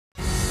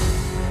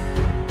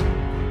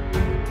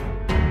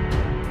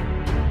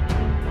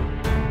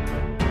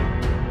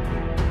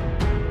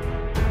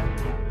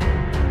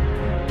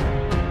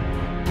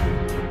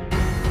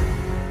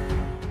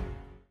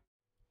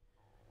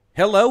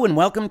Hello and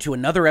welcome to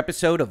another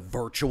episode of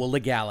Virtual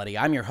Legality.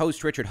 I'm your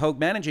host, Richard Hogue,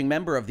 managing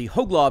member of the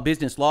Hogue Law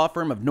business law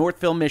firm of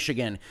Northville,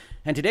 Michigan.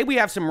 And today we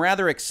have some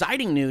rather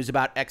exciting news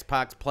about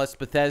Xbox plus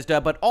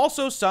Bethesda, but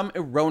also some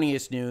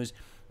erroneous news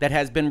that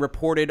has been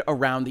reported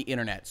around the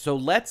internet. So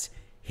let's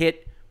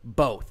hit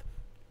both.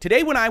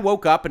 Today when I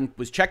woke up and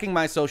was checking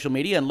my social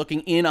media and looking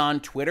in on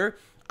Twitter,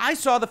 I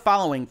saw the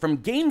following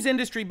from Games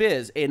Industry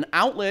Biz, an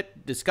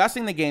outlet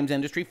discussing the games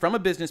industry from a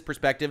business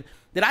perspective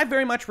that I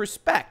very much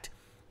respect,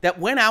 that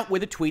went out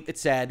with a tweet that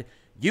said,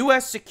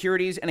 U.S.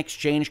 Securities and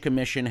Exchange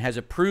Commission has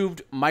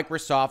approved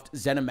Microsoft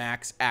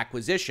ZeniMax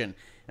acquisition.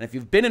 And if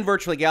you've been in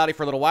virtual legality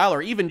for a little while,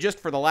 or even just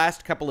for the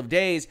last couple of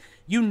days,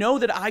 you know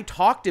that I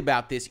talked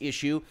about this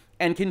issue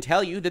and can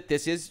tell you that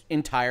this is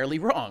entirely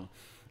wrong.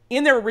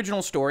 In their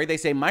original story, they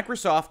say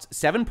Microsoft's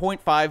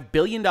 $7.5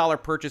 billion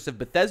purchase of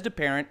Bethesda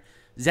parent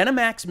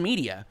ZeniMax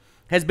Media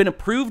has been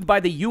approved by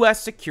the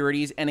U.S.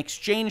 Securities and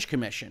Exchange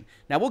Commission.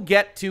 Now, we'll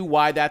get to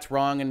why that's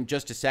wrong in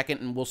just a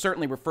second, and we'll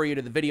certainly refer you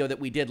to the video that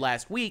we did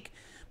last week.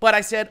 But I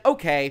said,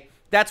 okay,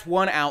 that's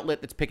one outlet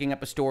that's picking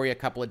up a story a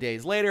couple of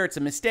days later. It's a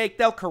mistake.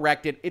 They'll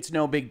correct it. It's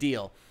no big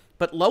deal.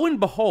 But lo and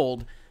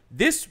behold,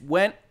 this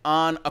went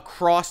on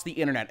across the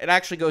internet. It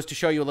actually goes to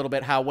show you a little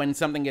bit how when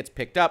something gets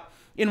picked up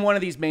in one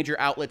of these major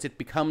outlets, it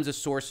becomes a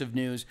source of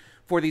news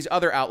for these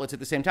other outlets at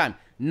the same time.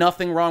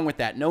 Nothing wrong with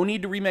that. No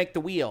need to remake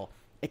the wheel,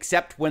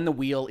 except when the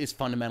wheel is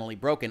fundamentally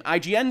broken.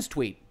 IGN's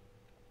tweet,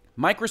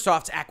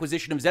 Microsoft's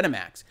acquisition of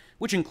ZeniMax,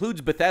 which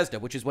includes Bethesda,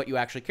 which is what you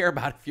actually care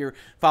about if you're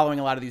following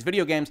a lot of these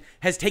video games,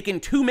 has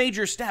taken two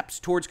major steps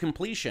towards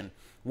completion.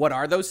 What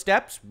are those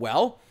steps?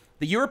 Well,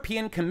 the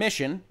European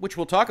Commission, which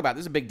we'll talk about,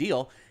 this is a big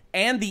deal,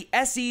 and the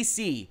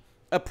SEC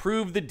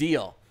approved the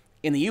deal.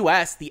 In the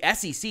U.S., the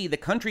SEC, the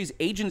country's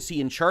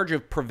agency in charge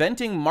of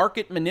preventing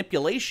market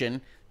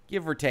manipulation,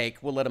 give or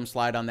take, we'll let them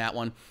slide on that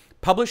one,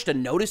 published a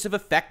notice of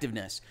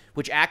effectiveness,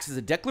 which acts as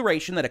a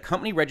declaration that a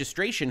company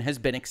registration has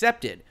been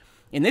accepted.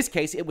 In this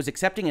case, it was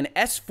accepting an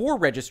S-4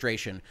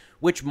 registration,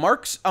 which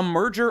marks a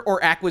merger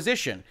or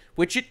acquisition,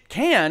 which it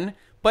can,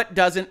 but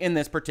doesn't in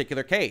this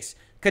particular case.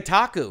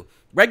 Kotaku,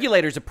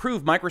 regulators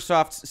approved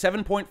Microsoft's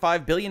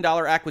 $7.5 billion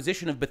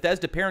acquisition of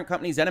Bethesda parent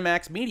company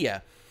ZeniMax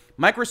Media.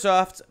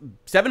 Microsoft's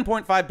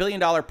 $7.5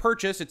 billion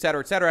purchase, et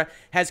cetera,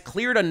 has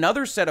cleared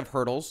another set of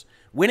hurdles,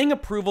 winning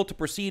approval to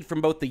proceed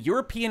from both the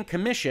European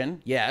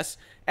Commission, yes,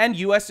 and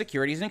U.S.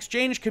 Securities and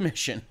Exchange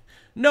Commission.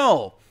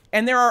 No.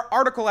 And there are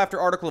article after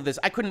article of this.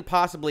 I couldn't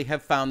possibly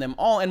have found them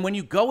all. And when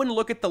you go and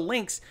look at the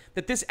links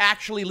that this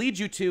actually leads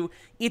you to,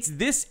 it's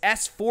this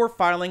S-4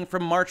 filing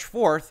from March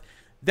 4th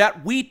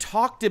that we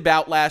talked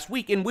about last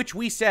week, in which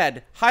we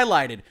said,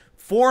 highlighted,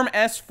 Form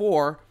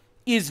S-4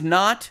 is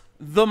not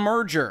the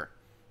merger.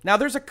 Now,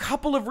 there's a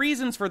couple of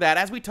reasons for that,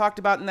 as we talked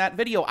about in that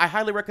video. I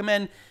highly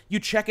recommend you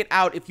check it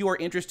out if you are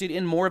interested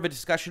in more of a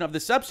discussion of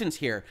the substance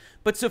here.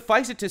 But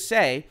suffice it to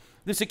say,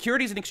 the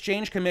Securities and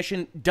Exchange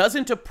Commission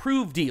doesn't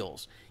approve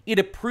deals. It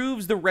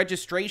approves the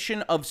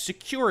registration of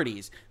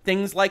securities,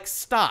 things like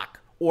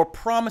stock or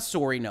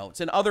promissory notes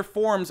and other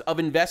forms of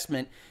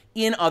investment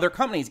in other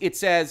companies. It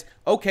says,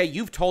 okay,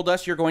 you've told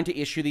us you're going to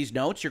issue these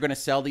notes, you're going to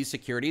sell these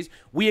securities.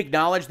 We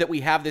acknowledge that we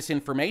have this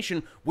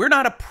information. We're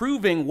not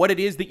approving what it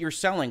is that you're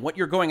selling, what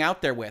you're going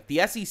out there with.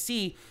 The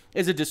SEC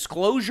is a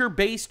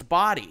disclosure-based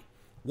body.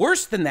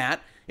 Worse than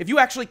that, if you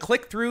actually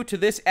click through to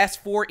this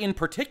S-4 in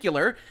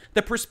particular,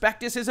 the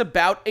prospectus is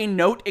about a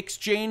note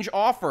exchange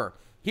offer.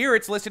 Here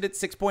it's listed at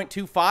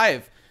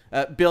 $6.25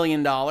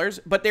 billion,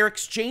 but they're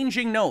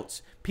exchanging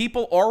notes.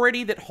 People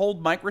already that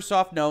hold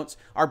Microsoft notes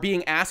are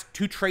being asked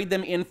to trade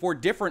them in for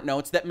different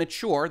notes that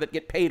mature, that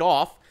get paid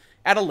off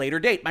at a later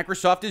date.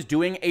 Microsoft is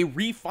doing a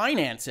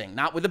refinancing,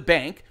 not with a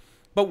bank,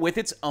 but with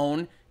its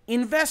own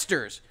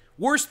investors.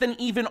 Worse than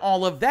even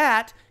all of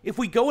that, if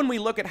we go and we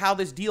look at how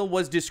this deal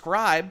was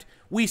described,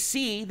 we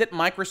see that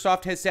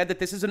Microsoft has said that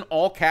this is an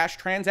all-cash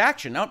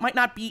transaction. Now, it might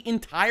not be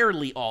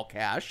entirely all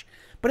cash,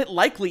 but it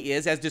likely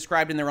is, as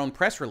described in their own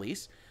press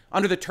release.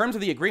 Under the terms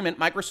of the agreement,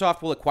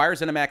 Microsoft will acquire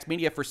ZeniMax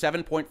Media for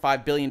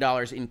 $7.5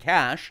 billion in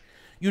cash.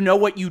 You know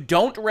what you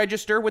don't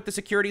register with the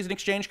Securities and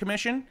Exchange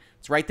Commission?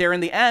 It's right there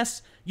in the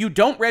S. You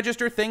don't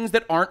register things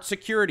that aren't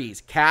securities.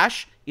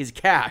 Cash is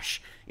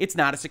cash. It's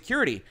not a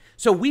security.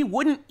 So we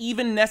wouldn't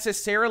even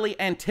necessarily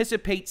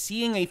anticipate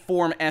seeing a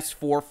Form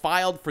S-4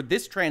 filed for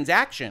this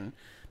transaction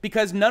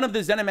because none of the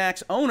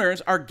ZeniMax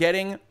owners are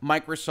getting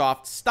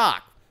Microsoft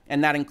stock.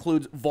 And that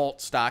includes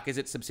Vault stock as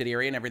its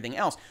subsidiary and everything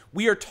else.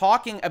 We are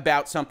talking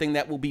about something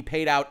that will be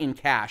paid out in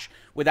cash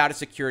without a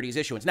securities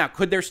issuance. Now,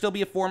 could there still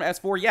be a Form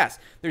S-4? Yes.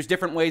 There's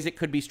different ways it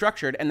could be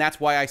structured, and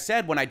that's why I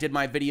said when I did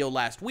my video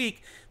last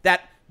week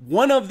that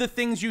one of the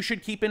things you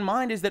should keep in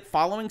mind is that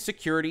following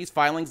securities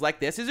filings like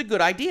this is a good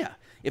idea.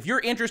 If you're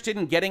interested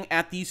in getting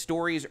at these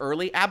stories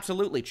early,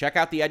 absolutely. Check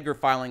out the Edgar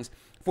filings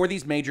for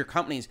these major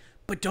companies,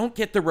 but don't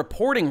get the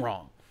reporting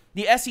wrong.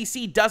 The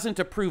SEC doesn't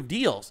approve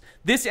deals.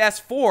 This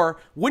S-4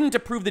 wouldn't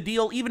approve the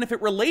deal even if it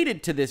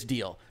related to this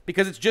deal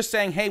because it's just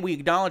saying, hey, we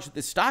acknowledge that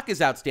this stock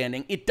is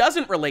outstanding. It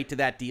doesn't relate to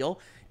that deal.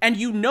 And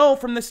you know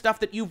from the stuff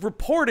that you've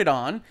reported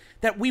on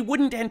that we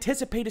wouldn't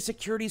anticipate a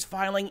securities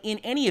filing in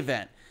any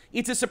event.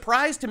 It's a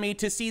surprise to me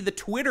to see the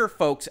Twitter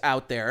folks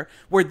out there,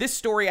 where this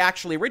story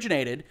actually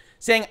originated,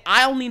 saying,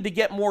 I'll need to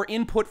get more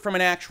input from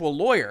an actual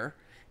lawyer,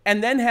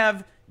 and then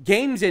have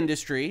games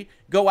industry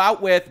go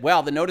out with,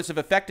 well, the notice of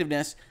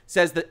effectiveness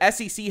says the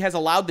SEC has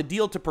allowed the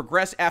deal to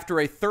progress after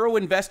a thorough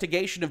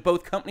investigation of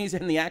both companies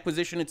and the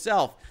acquisition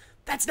itself.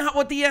 That's not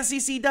what the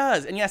SEC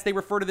does. And yes, they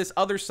refer to this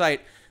other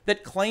site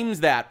that claims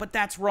that, but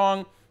that's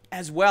wrong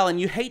as well. And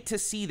you hate to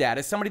see that,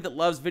 as somebody that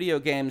loves video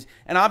games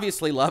and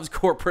obviously loves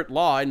corporate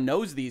law and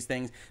knows these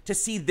things, to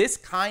see this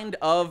kind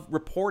of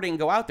reporting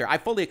go out there. I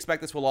fully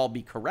expect this will all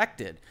be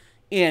corrected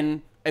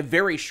in a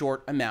very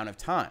short amount of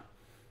time.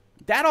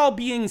 That all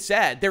being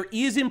said, there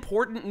is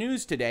important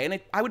news today, and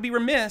I would be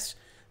remiss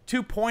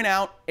to point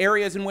out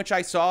areas in which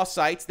I saw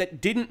sites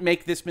that didn't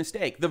make this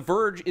mistake. The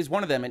Verge is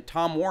one of them, and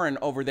Tom Warren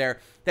over there,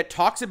 that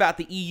talks about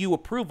the EU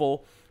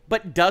approval,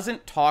 but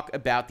doesn't talk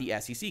about the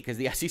SEC, because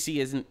the SEC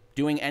isn't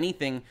doing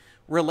anything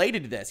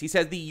related to this. He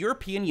says the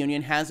European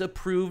Union has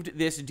approved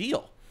this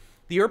deal.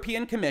 The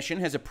European Commission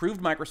has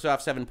approved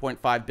Microsoft's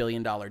 $7.5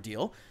 billion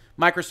deal.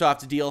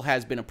 Microsoft's deal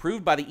has been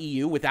approved by the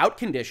EU without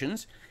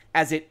conditions,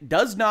 as it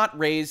does not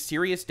raise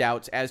serious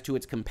doubts as to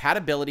its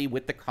compatibility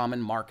with the common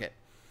market.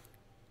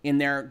 In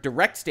their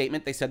direct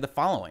statement, they said the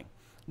following: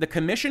 the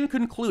Commission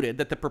concluded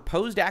that the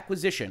proposed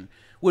acquisition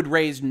would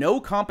raise no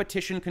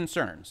competition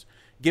concerns,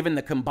 given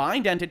the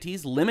combined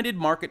entity's limited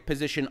market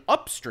position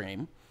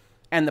upstream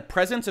and the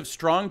presence of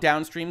strong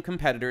downstream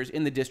competitors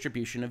in the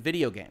distribution of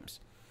video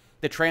games.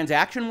 The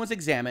transaction was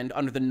examined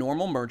under the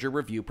normal merger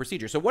review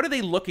procedure. So what are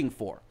they looking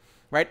for?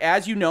 Right?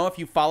 As you know, if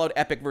you followed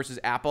Epic versus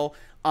Apple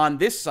on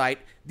this site,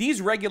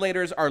 these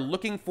regulators are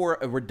looking for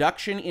a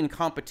reduction in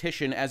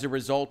competition as a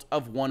result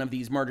of one of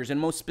these mergers, and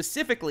most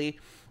specifically,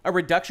 a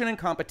reduction in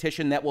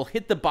competition that will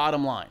hit the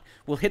bottom line,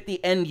 will hit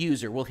the end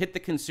user, will hit the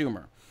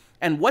consumer.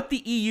 And what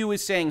the EU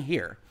is saying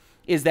here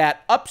is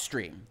that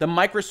upstream, the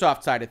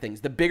Microsoft side of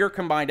things, the bigger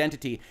combined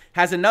entity,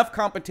 has enough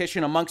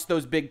competition amongst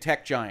those big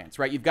tech giants,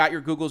 right? You've got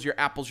your Googles, your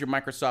Apples, your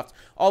Microsofts,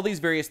 all these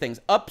various things.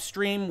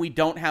 Upstream, we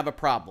don't have a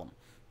problem.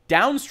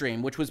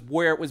 Downstream, which was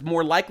where it was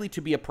more likely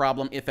to be a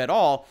problem, if at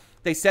all,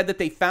 they said that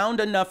they found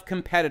enough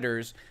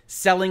competitors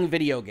selling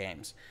video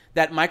games,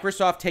 that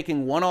Microsoft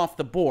taking one off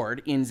the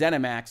board in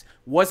ZeniMax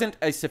wasn't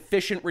a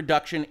sufficient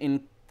reduction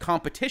in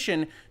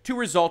competition to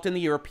result in the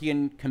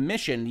European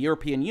Commission, the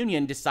European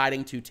Union,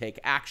 deciding to take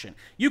action.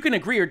 You can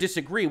agree or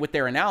disagree with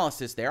their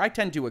analysis there. I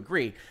tend to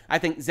agree. I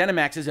think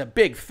ZeniMax is a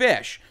big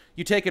fish.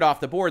 You take it off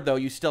the board, though,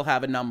 you still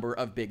have a number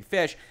of big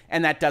fish,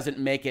 and that doesn't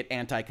make it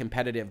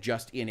anti-competitive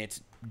just in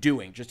its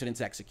doing, just in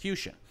its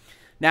execution.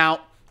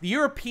 Now, the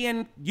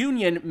European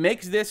Union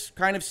makes this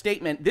kind of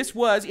statement. This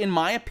was, in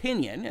my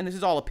opinion, and this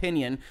is all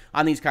opinion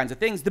on these kinds of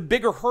things, the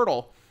bigger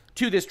hurdle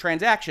to this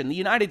transaction. The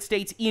United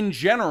States in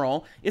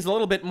general is a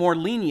little bit more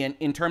lenient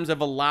in terms of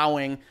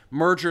allowing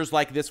mergers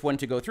like this one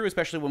to go through,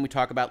 especially when we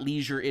talk about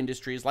leisure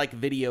industries like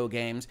video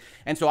games.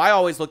 And so I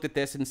always looked at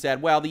this and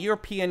said, well, the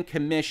European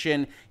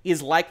Commission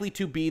is likely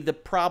to be the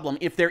problem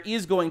if there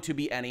is going to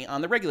be any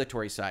on the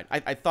regulatory side.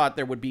 I thought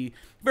there would be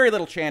very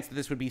little chance that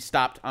this would be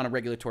stopped on a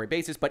regulatory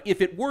basis, but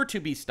if it were to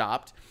be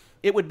stopped,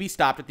 it would be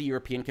stopped at the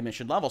European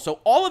Commission level. So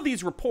all of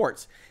these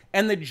reports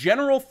and the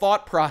general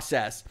thought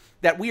process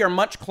that we are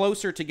much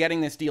closer to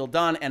getting this deal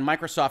done, and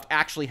Microsoft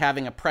actually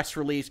having a press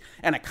release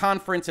and a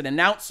conference and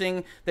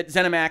announcing that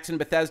ZeniMax and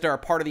Bethesda are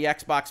part of the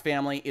Xbox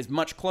family is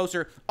much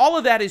closer. All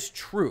of that is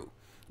true,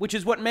 which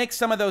is what makes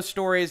some of those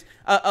stories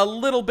a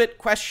little bit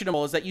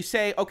questionable, is that you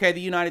say, okay,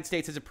 the United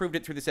States has approved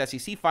it through this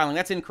SEC filing.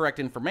 That's incorrect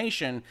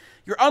information.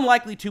 You're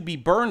unlikely to be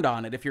burned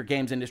on it if you're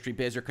Games Industry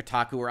Biz or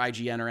Kotaku or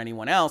IGN or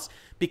anyone else,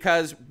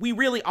 because we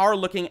really are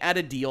looking at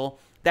a deal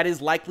that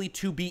is likely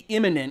to be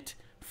imminent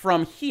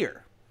from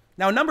here.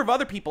 Now, a number of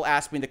other people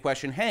asked me the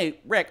question, hey,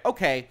 Rick,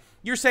 okay,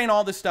 you're saying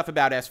all this stuff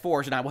about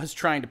S4s, and I was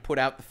trying to put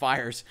out the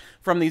fires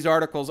from these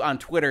articles on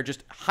Twitter,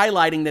 just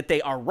highlighting that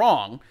they are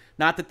wrong.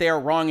 Not that they are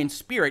wrong in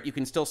spirit. You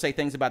can still say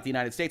things about the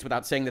United States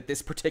without saying that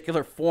this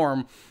particular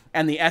form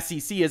and the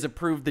SEC has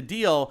approved the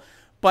deal.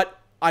 But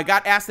I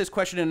got asked this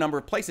question in a number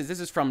of places. This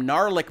is from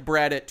Gnarlic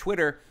Bread at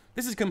Twitter.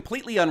 This is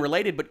completely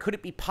unrelated, but could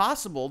it be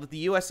possible that the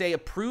USA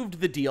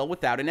approved the deal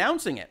without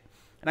announcing it?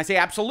 And I say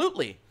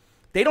absolutely.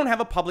 They don't have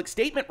a public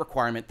statement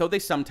requirement, though they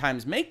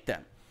sometimes make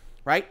them,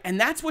 right? And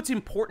that's what's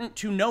important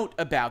to note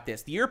about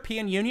this. The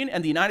European Union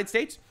and the United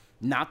States,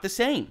 not the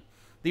same.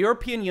 The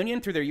European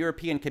Union, through their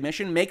European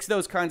Commission, makes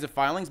those kinds of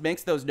filings,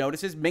 makes those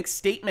notices, makes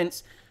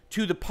statements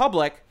to the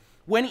public,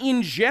 when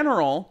in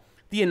general,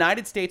 the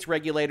United States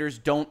regulators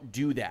don't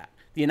do that.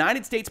 The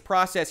United States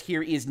process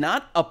here is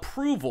not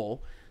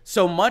approval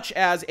so much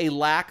as a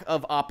lack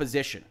of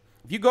opposition.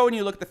 If you go and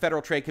you look at the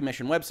Federal Trade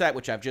Commission website,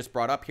 which I've just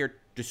brought up here,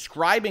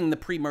 describing the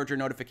pre-merger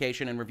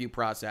notification and review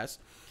process,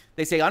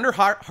 they say under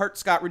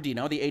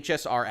Hart-Scott-Rodino, the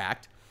HSR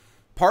Act,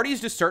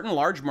 Parties to certain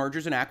large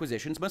mergers and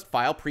acquisitions must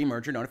file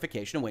pre-merger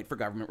notification and wait for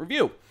government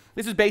review.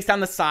 This is based on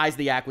the size of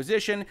the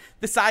acquisition.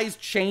 The size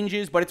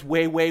changes, but it's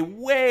way, way,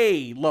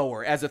 way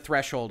lower as a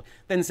threshold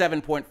than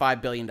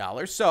 $7.5 billion.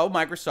 So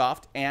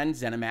Microsoft and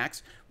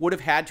ZeniMax would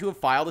have had to have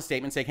filed a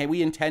statement saying, hey,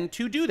 we intend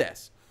to do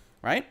this,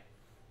 right?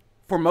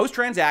 For most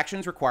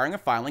transactions requiring a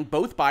filing,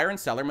 both buyer and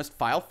seller must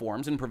file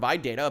forms and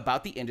provide data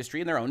about the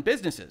industry and their own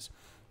businesses.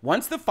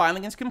 Once the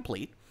filing is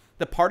complete,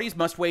 the parties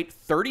must wait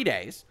 30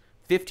 days,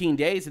 15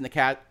 days in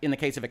the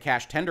case of a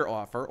cash tender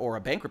offer or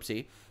a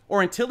bankruptcy,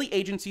 or until the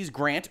agencies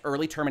grant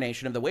early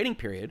termination of the waiting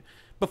period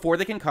before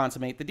they can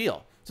consummate the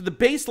deal. So the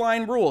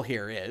baseline rule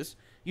here is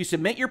you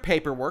submit your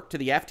paperwork to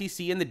the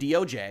FTC and the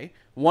DOJ.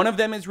 One of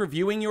them is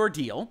reviewing your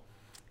deal.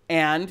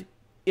 And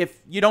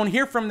if you don't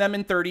hear from them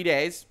in 30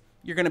 days,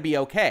 you're going to be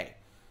okay.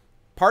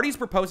 Parties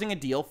proposing a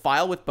deal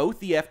file with both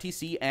the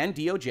FTC and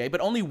DOJ, but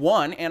only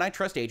one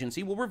antitrust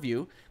agency will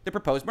review the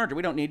proposed merger.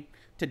 We don't need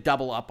to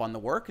double up on the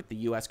work at the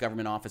U.S.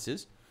 government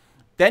offices.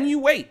 Then you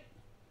wait.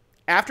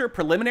 After a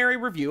preliminary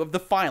review of the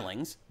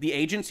filings, the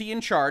agency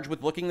in charge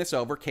with looking this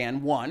over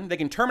can, one, they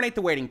can terminate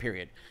the waiting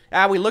period.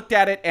 We looked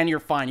at it and you're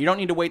fine. You don't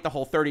need to wait the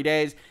whole 30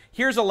 days.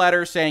 Here's a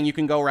letter saying you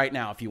can go right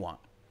now if you want.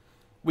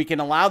 We can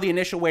allow the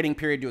initial waiting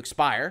period to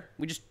expire.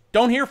 We just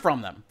don't hear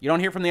from them. You don't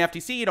hear from the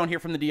FTC. You don't hear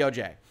from the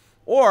DOJ.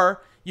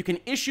 Or you can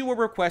issue a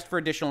request for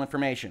additional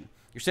information.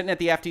 You're sitting at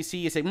the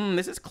FTC. You say,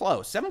 this is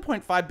close.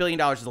 $7.5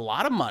 billion is a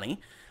lot of money.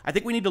 I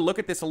think we need to look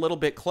at this a little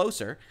bit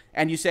closer.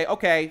 And you say,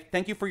 okay,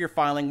 thank you for your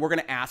filing. We're going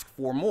to ask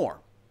for more.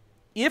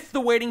 If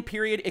the waiting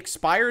period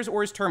expires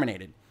or is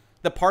terminated,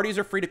 the parties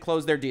are free to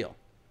close their deal.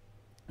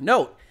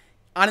 Note,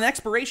 on an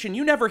expiration,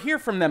 you never hear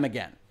from them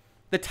again.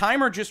 The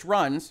timer just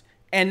runs,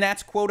 and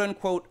that's quote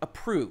unquote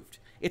approved.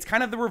 It's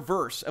kind of the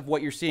reverse of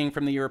what you're seeing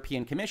from the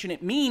European Commission.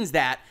 It means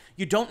that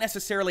you don't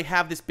necessarily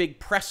have this big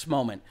press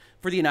moment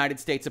for the United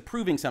States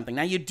approving something.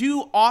 Now, you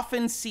do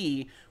often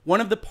see one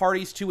of the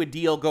parties to a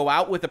deal go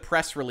out with a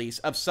press release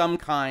of some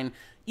kind,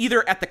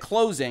 either at the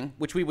closing,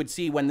 which we would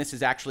see when this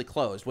is actually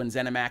closed, when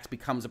ZeniMax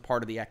becomes a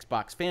part of the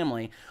Xbox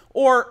family,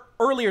 or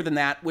earlier than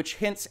that, which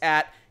hints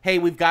at, hey,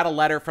 we've got a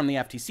letter from the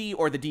FTC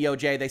or the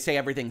DOJ. They say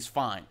everything's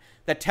fine.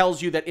 That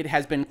tells you that it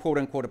has been quote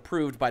unquote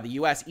approved by the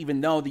U.S.,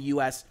 even though the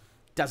U.S.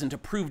 doesn't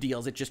approve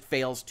deals. It just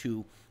fails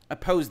to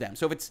oppose them.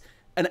 So if it's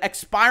an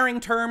expiring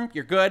term,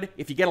 you're good.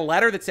 If you get a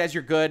letter that says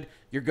you're good,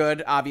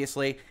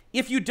 obviously.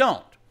 If you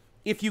don't,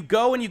 if you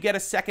go and you get a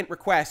second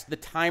request, the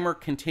timer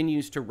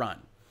continues to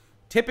run.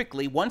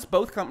 Typically, once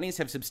both companies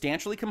have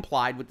substantially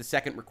complied with the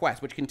second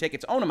request, which can take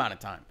its own amount of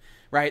time,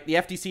 right? The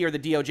FTC or the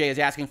DOJ is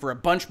asking for a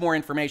bunch more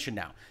information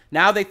now.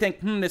 Now they think,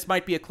 this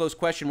might be a close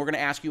question. We're going to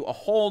ask you a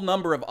whole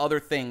number of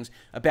other things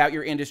about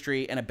your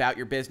industry and about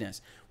your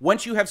business.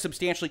 Once you have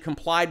substantially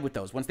complied with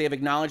those, once they have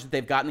acknowledged that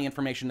they've gotten the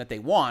information that they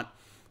want,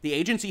 the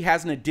agency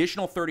has an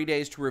additional 30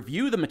 days to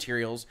review the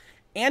materials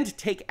and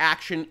take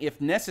action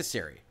if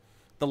necessary.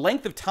 The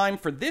length of time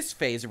for this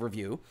phase of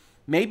review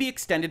may be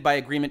extended by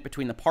agreement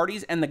between the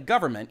parties and the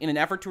government in an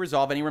effort to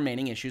resolve any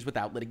remaining issues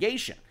without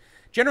litigation.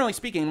 Generally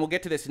speaking, and we'll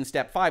get to this in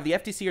step 5, the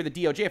FTC or the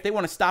DOJ, if they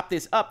want to stop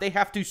this up, they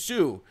have to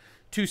sue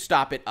to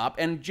stop it up.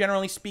 And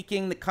generally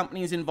speaking, the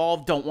companies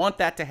involved don't want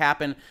that to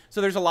happen.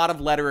 So there's a lot of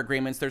letter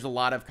agreements. There's a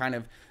lot of kind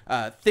of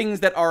things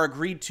that are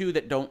agreed to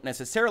that don't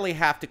necessarily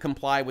have to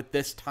comply with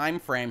this time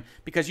frame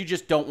because you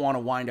just don't want to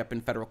wind up in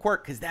federal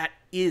court because that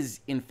is,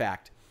 in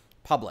fact,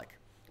 public.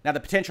 Now, the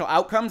potential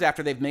outcomes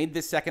after they've made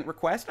this second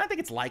request, and I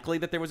think it's likely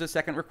that there was a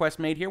second request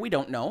made here. We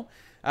don't know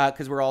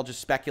because we're all just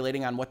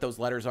speculating on what those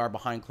letters are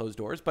behind closed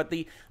doors. But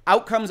the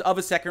outcomes of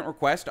a second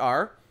request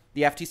are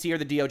the FTC or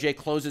the DOJ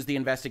closes the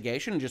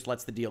investigation and just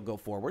lets the deal go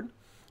forward.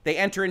 They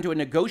enter into a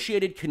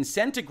negotiated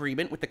consent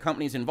agreement with the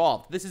companies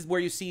involved. This is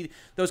where you see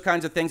those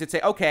kinds of things that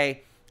say,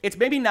 okay, it's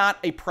maybe not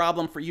a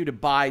problem for you to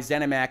buy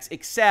ZeniMax,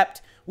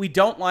 except we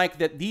don't like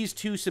that these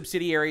two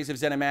subsidiaries of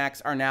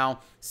ZeniMax are now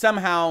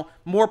somehow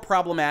more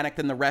problematic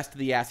than the rest of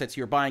the assets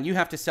you're buying. You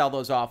have to sell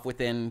those off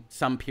within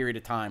some period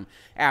of time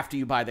after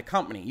you buy the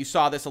company. You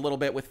saw this a little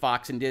bit with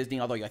Fox and Disney,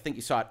 although I think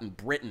you saw it in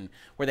Britain,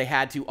 where they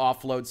had to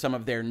offload some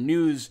of their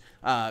news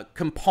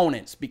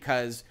components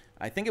because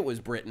I think it was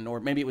Britain, or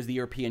maybe it was the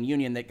European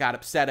Union, that got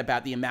upset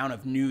about the amount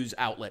of news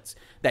outlets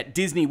that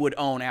Disney would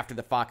own after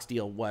the Fox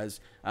deal was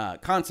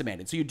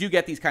consummated. So you do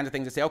get these kinds of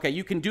things that say, okay,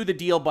 you can do the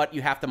deal, but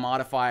you have to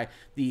modify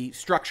the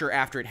structure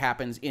after it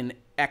happens in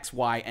X,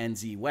 Y, and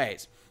Z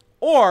ways.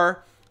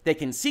 Or they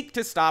can seek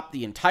to stop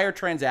the entire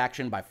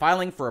transaction by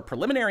filing for a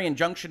preliminary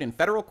injunction in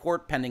federal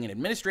court pending an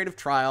administrative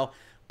trial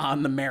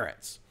on the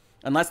merits.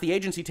 Unless the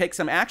agency takes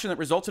some action that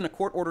results in a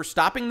court order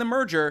stopping the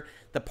merger,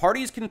 the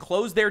parties can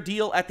close their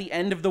deal at the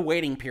end of the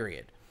waiting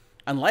period.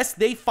 Unless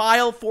they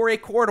file for a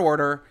court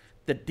order,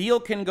 the deal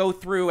can go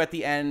through at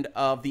the end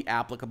of the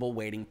applicable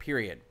waiting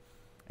period.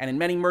 And in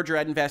many merger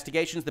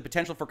investigations, the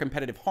potential for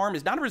competitive harm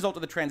is not a result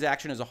of the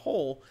transaction as a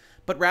whole,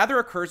 but rather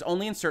occurs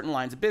only in certain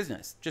lines of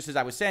business. Just as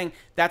I was saying,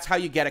 that's how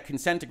you get a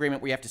consent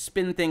agreement where you have to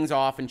spin things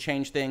off and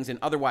change things and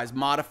otherwise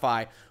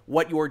modify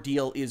what your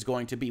deal is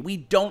going to be. We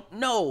don't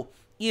know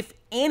if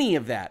any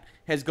of that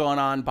has gone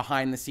on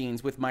behind the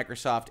scenes with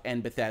Microsoft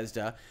and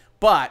Bethesda.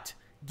 But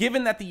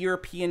given that the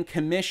European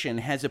Commission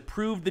has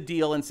approved the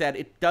deal and said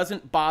it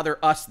doesn't bother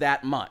us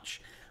that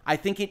much, I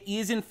think it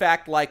is in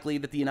fact likely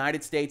that the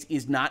United States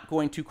is not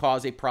going to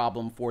cause a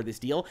problem for this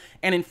deal,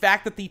 and in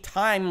fact that the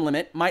time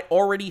limit might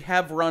already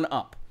have run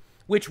up,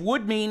 which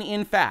would mean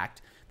in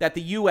fact that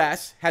the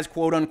U.S. has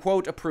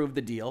quote-unquote approved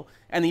the deal,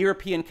 and the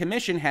European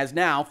Commission has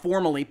now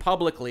formally,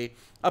 publicly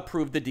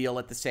approved the deal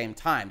at the same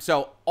time.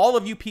 So all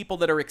of you people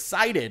that are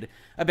excited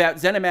about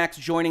ZeniMax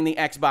joining the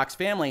Xbox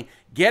family,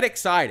 get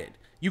excited.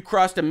 You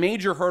crossed a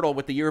major hurdle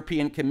with the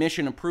European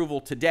Commission approval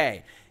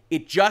today.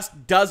 It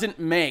just doesn't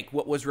make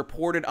what was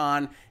reported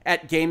on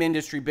at Game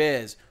Industry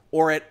Biz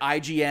or at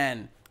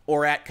IGN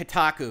or at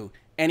Kotaku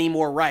any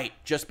more right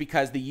just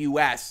because the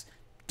U.S.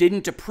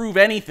 didn't approve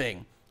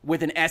anything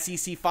with an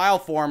SEC file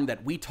form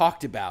that we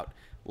talked about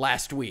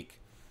last week.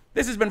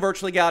 This has been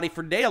Virtual Legality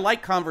for today, a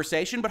light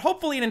conversation, but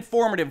hopefully an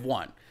informative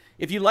one.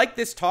 If you like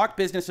this talk,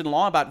 business and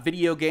law about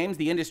video games,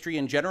 the industry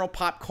in general,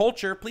 pop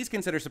culture, please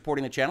consider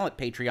supporting the channel at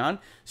Patreon,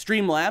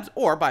 Streamlabs,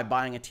 or by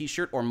buying a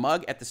t-shirt or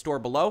mug at the store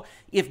below.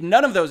 If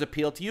none of those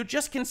appeal to you,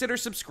 just consider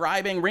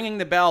subscribing, ringing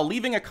the bell,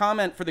 leaving a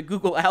comment for the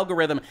Google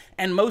algorithm,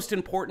 and most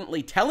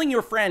importantly, telling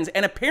your friends,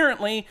 and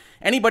apparently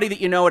anybody that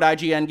you know at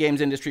IGN,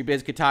 Games Industry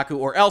Biz, Kotaku,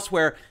 or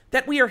elsewhere,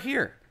 that we are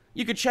here.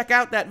 You could check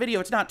out that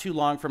video. It's not too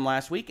long from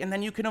last week, and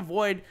then you can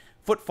avoid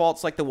foot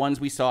faults like the ones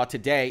we saw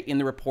today in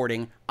the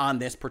reporting on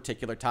this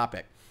particular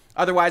topic.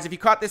 Otherwise, if you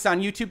caught this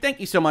on YouTube, thank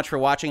you so much for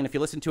watching. And if you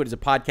listen to it as a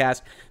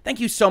podcast, thank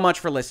you so much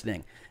for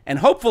listening. And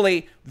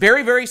hopefully,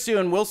 very, very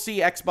soon, we'll see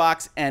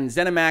Xbox and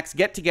ZeniMax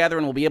get together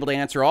and we'll be able to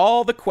answer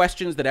all the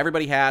questions that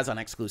everybody has on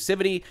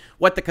exclusivity,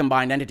 what the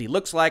combined entity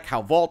looks like,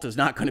 how Vault is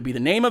not going to be the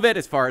name of it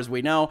as far as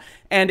we know,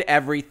 and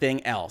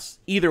everything else.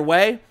 Either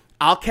way,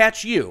 I'll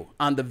catch you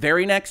on the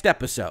very next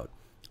episode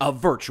of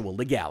Virtual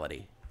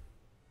Legality.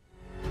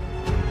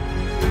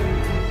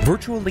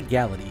 Virtual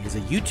Legality is a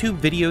YouTube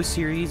video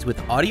series with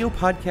audio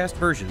podcast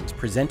versions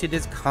presented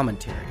as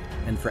commentary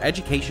and for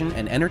education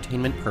and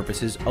entertainment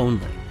purposes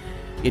only.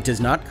 It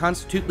does not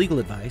constitute legal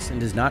advice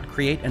and does not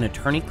create an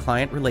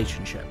attorney-client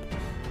relationship.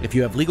 If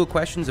you have legal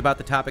questions about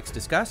the topics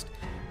discussed,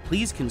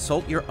 please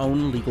consult your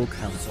own legal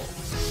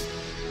counsel.